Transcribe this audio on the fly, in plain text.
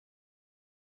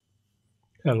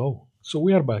Hello. So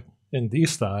we are back, and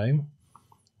this time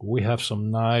we have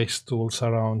some nice tools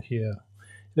around here.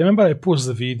 Remember, I posted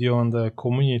the video on the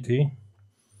community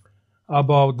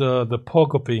about the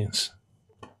Pogo pins,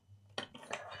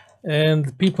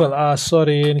 and people asked,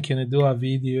 "Sorry, can you do a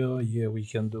video?" Yeah, we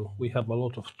can do. We have a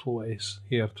lot of toys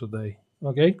here today.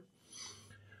 Okay.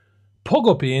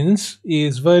 Pogo pins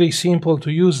is very simple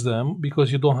to use them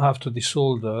because you don't have to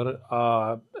desolder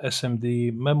a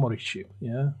SMD memory chip.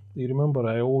 Yeah, you remember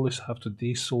I always have to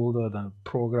desolder and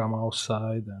program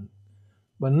outside,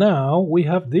 but now we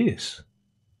have this.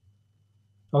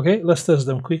 Okay, let's test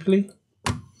them quickly.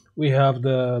 We have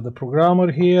the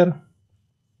programmer here.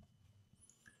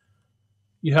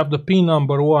 You have the pin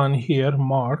number 1 here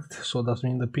marked, so that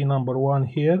means the pin number 1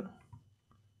 here.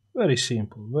 Very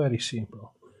simple, very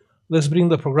simple. Let's bring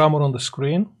the programmer on the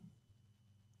screen.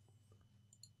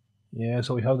 Yeah,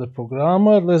 so we have the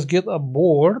programmer. Let's get a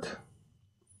board.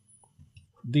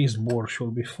 This board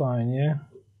should be fine, yeah.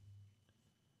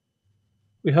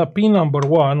 We have pin number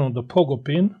 1 on the Pogo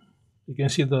pin. You can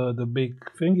see the big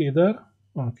thingy there.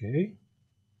 Okay.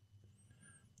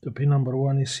 The pin number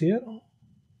 1 is here.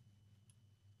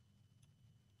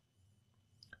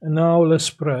 And now let's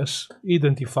press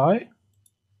identify.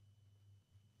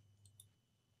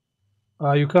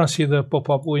 You can't see the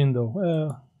pop-up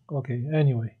window. Okay,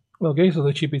 anyway. Okay, so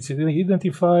the chip is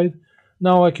identified.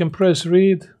 Now I can press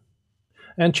read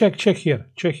and check here.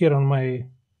 Check here on my,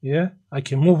 yeah, I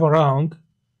can move around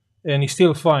and it's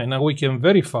still fine. Now we can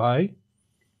verify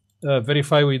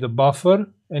with the buffer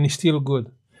and it's still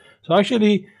good. So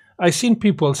actually, I've seen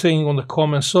people saying on the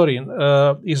comments, sorry,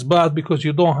 it's bad because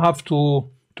you don't have to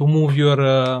move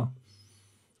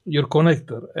your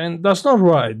connector, and that's not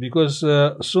right, because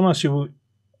as soon as you,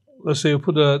 let's say you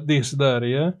put this there,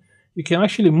 yeah, you can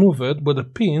actually move it, but the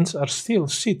pins are still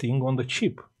sitting on the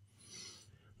chip.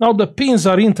 Now the pins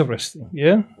are interesting,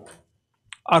 yeah,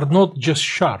 are not just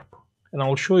sharp, and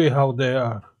I'll show you how they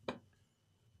are.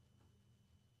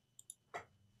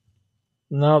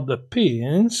 Now the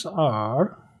pins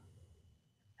are,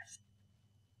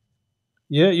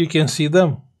 yeah, you can see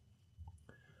them.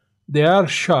 They are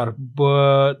sharp,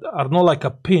 but are not like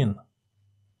a pin.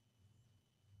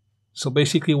 So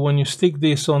basically, when you stick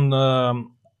this on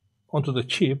onto the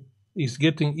chip, it's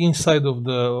getting inside of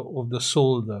the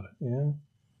solder, yeah.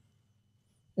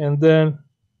 And then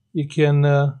you can,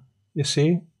 you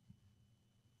see,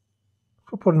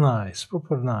 proper nice.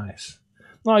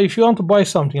 Now, if you want to buy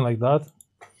something like that,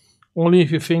 only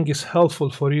if you think it's helpful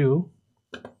for you,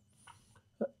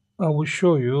 I will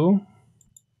show you.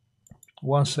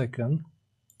 1 second.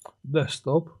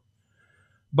 Desktop.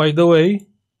 By the way,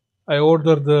 I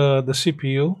ordered the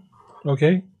CPU.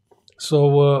 Okay,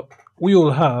 so we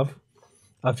will have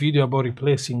a video about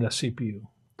replacing a CPU.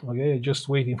 Okay, just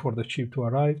waiting for the chip to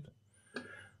arrive.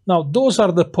 Now those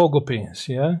are the Pogo pins.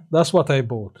 Yeah, that's what I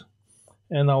bought,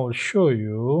 and I will show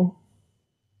you.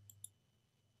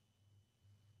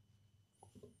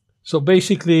 So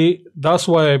basically, that's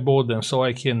why I bought them, so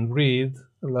I can read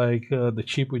like the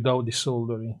chip without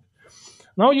desoldering.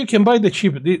 Now you can buy the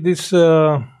chip.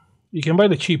 You can buy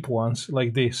the cheap ones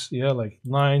like this, yeah, like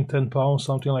 9-10 pounds,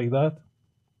 something like that.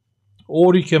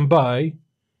 Or you can buy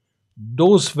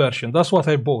those versions. That's what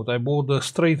I bought. I bought the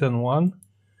straightened one,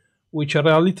 which are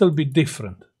a little bit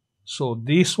different. So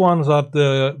these ones are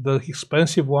the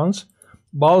expensive ones,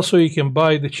 but also you can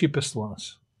buy the cheapest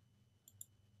ones.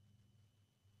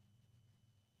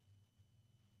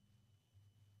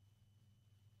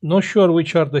 Not sure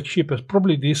which are the cheapest.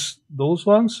 Probably those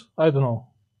ones. I don't know.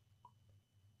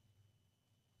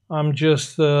 I'm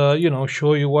just, you know,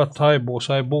 show you what I bought.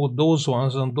 So I bought those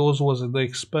ones, and those was the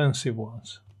expensive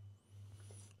ones.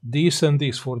 These and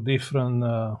these for different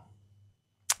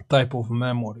type of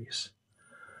memories.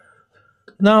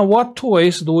 Now, what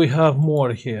toys do we have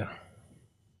more here?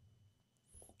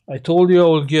 I told you I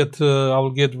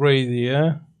will get ready.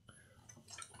 Yeah,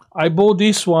 I bought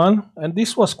this one, and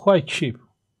this was quite cheap.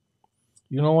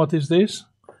 You know what is this?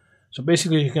 So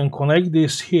basically, you can connect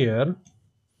this here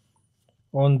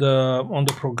on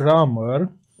the programmer,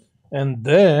 and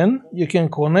then you can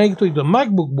connect with the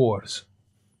MacBook boards.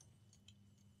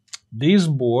 This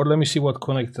board, let me see what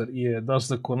connector. Yeah, that's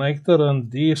the connector,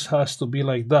 and this has to be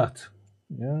like that.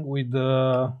 Yeah, with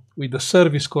the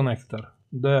service connector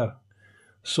there.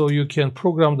 So you can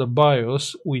program the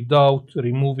BIOS without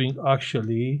removing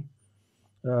actually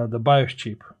the BIOS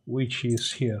chip, which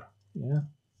is here. Yeah,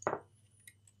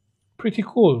 pretty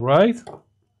cool, right?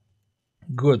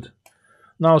 Good.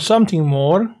 Now something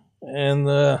more, and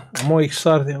I'm more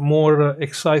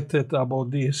excited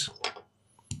about this.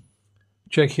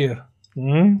 Check here.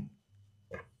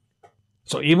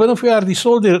 So even if we are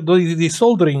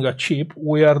desoldering a chip,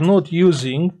 we are not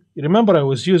using, remember I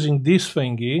was using this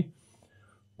thingy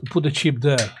to put the chip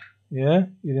there. Yeah,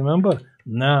 you remember?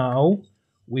 Now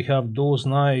we have those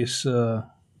nice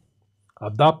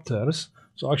adapters,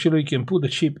 so actually we can put the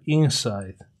chip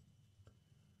inside.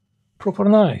 Proper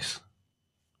nice,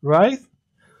 right?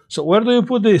 So where do you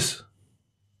put this?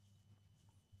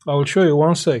 I will show you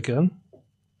 1 second.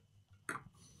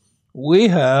 We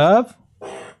have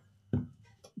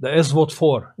the SVOT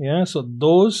 4, yeah, so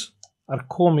those are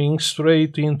coming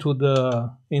straight into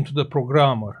the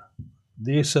programmer,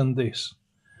 this and this.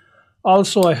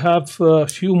 Also I have a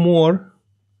few more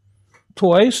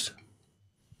toys.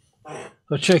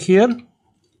 So check here.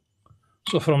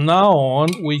 So from now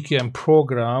on we can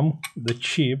program the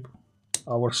chip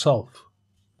ourselves.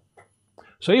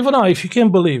 So even now, if you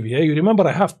can believe, yeah, you remember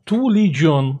I have two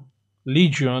Legion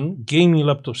gaming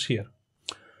laptops here.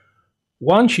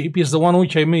 One chip is the one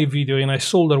which I made video and I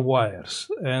solder wires,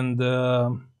 and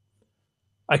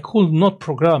I could not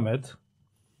program it.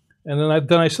 And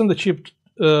then I sent the chip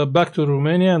back to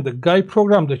Romania, and the guy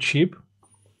programmed the chip.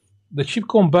 The chip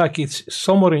come back, it's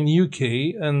somewhere in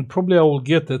UK, and probably I will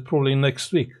get it probably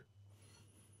next week.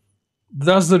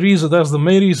 That's the reason, that's the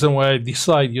main reason why I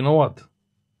decide, you know what,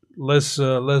 let's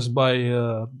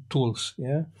buy tools.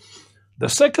 Yeah. The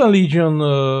second Legion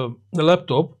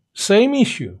laptop, same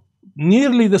issue,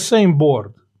 nearly the same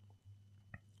board,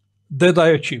 dead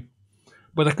IO chip,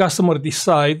 but the customer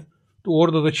decide to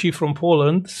order the chip from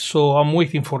Poland, so I'm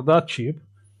waiting for that chip.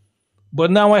 But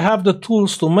now I have the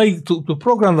tools to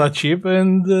program that chip,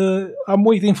 and I'm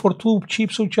waiting for two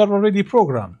chips which are already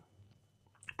programmed.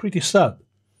 Pretty sad.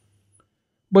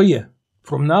 But yeah,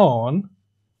 from now on,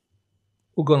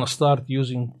 we're gonna start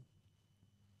using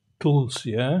tools,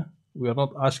 yeah? We are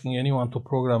not asking anyone to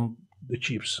program the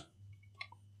chips.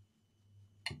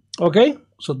 Okay,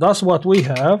 so that's what we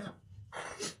have.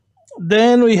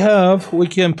 Then we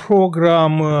can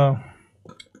program,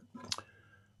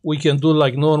 we can do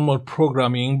like normal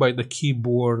programming by the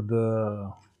keyboard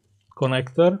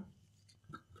connector.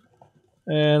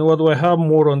 And what do I have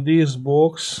more on this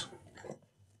box?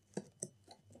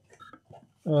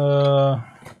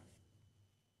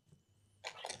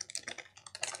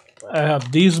 I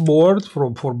have this board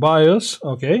for BIOS,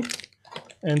 okay,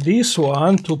 and this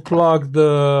one to plug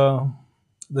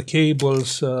the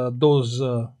cables, those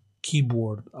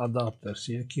keyboard adapters,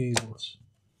 yeah, cables.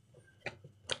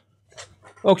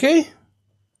 Okay,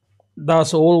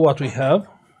 that's all what we have,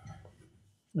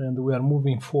 and we are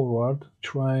moving forward,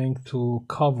 trying to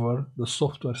cover the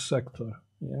software sector.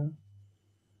 Yeah,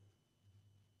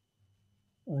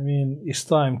 I mean, it's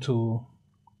time to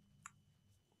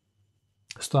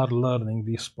start learning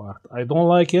this part. I don't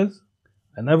like it.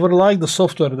 I never liked the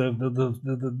software,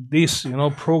 this, you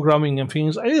know, programming and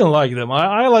things. I didn't like them.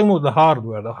 I like more the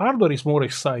hardware. The hardware is more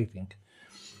exciting.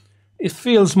 It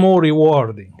feels more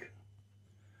rewarding.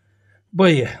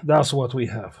 But yeah, that's what we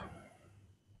have.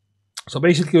 So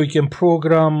basically we can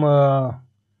program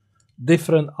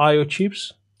different IO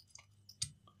chips.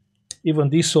 Even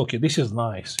this socket, this is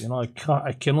nice. You know,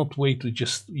 I cannot wait to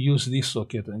just use this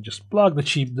socket and just plug the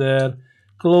chip there,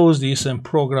 close this and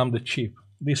program the chip.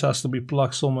 This has to be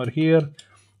plugged somewhere here,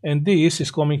 and this is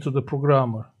coming to the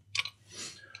programmer.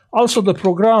 Also the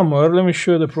programmer, let me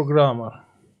show you the programmer.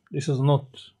 This is not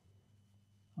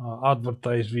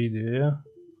advertised video, yeah?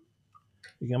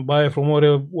 You can buy it from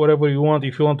wherever you want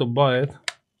if you want to buy it.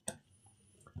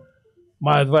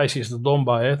 My advice is to don't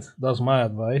buy it. That's my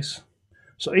advice.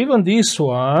 So even this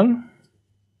one,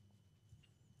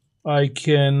 I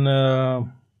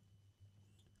can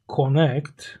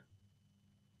connect.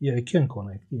 Yeah, I can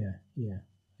connect. Yeah,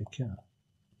 I can.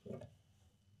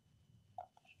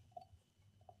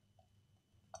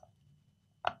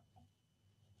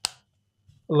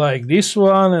 Like this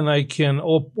one, and I can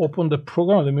open the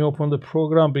program. Let me open the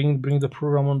program, bring the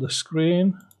program on the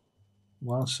screen.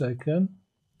 1 second.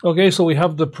 Okay, so we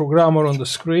have the programmer on the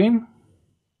screen.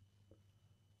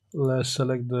 Let's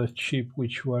select the chip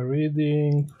which we are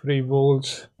reading, 3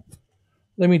 volts.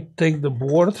 Let me take the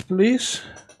board, please.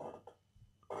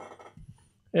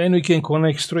 And we can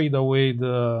connect straight away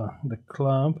the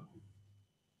clamp,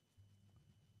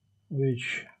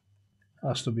 which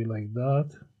has to be like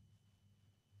that.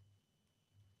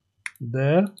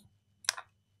 There.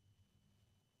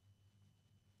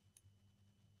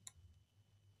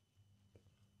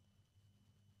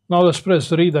 Now let's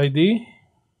press read ID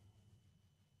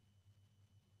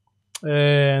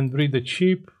and read the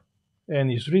chip,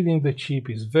 and it's reading the chip,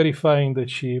 it's verifying the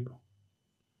chip.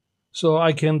 So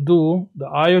I can do the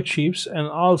IO chips, and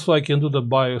also I can do the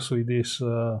BIOS with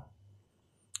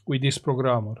with this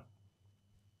programmer.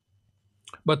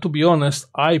 But to be honest,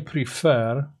 I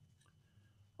prefer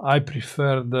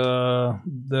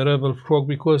the Rebel Frog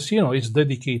because, you know, it's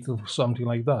dedicated to something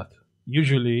like that.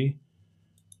 Usually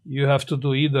you have to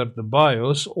do either the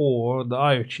BIOS or the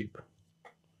IO chip.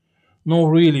 No,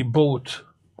 really both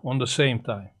on the same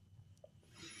time.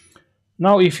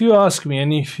 Now, if you ask me,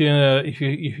 and if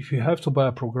you have to buy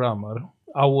a programmer,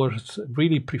 I was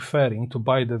really preferring to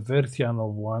buy the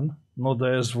Vertianov one, not the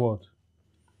SVOD.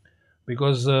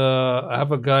 Because I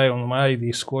have a guy on my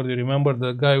Discord, you remember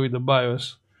the guy with the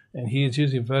BIOS, and he is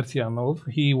using Vertianov.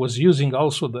 He was using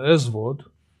also the SVOD,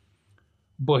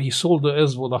 but he sold the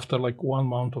SVOD after like 1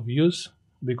 month of use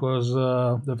because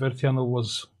the Vertianov was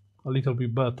a little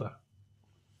bit better.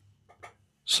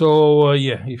 So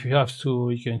yeah, if you have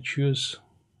to, you can choose.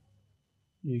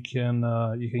 You can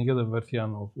get a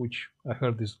Vertianov, which I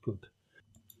heard is good.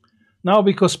 Now,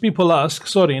 because people ask,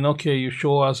 sorry, okay, you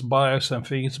show us BIOS and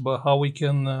things, but how we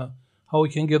can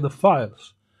get the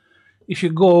files? If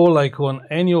you go like on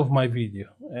any of my video,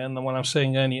 and when I'm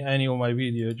saying any of my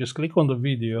video, just click on the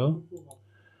video.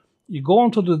 You go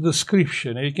onto the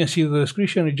description, and you can see the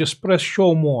description. You just press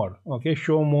show more. Okay,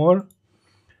 show more.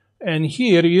 And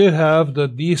here you have the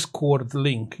Discord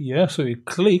link. Yeah, so you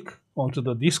click onto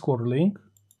the Discord link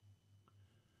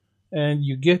and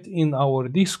you get in our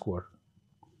Discord.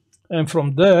 And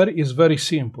from there is very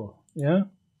simple. Yeah.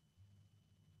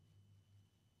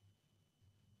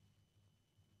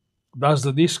 That's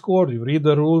the Discord. You read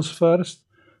the rules first.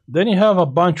 Then you have a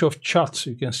bunch of chats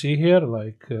you can see here,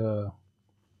 like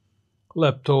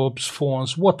laptops,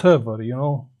 phones, whatever, you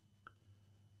know.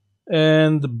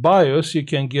 And BIOS you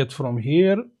can get from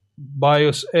here,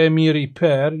 BIOS EMI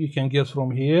repair you can get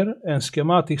from here, and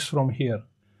schematics from here.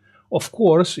 Of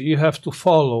course, you have to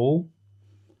follow,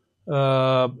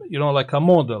 you know, like a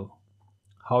model,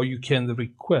 how you can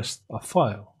request a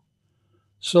file.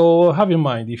 So have in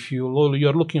mind, if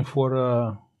you're looking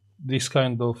for this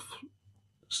kind of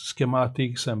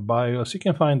schematics and BIOS, you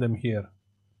can find them here.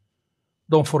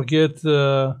 Don't forget,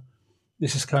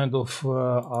 this is kind of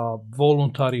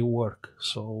voluntary work,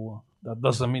 so that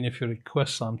doesn't mean if you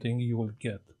request something you will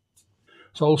get.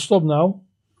 So I'll stop now.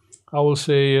 I will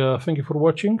say thank you for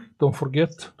watching. Don't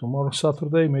forget, tomorrow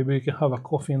Saturday, maybe we can have a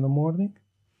coffee in the morning.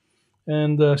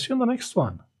 And see you on the next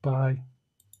one. Bye.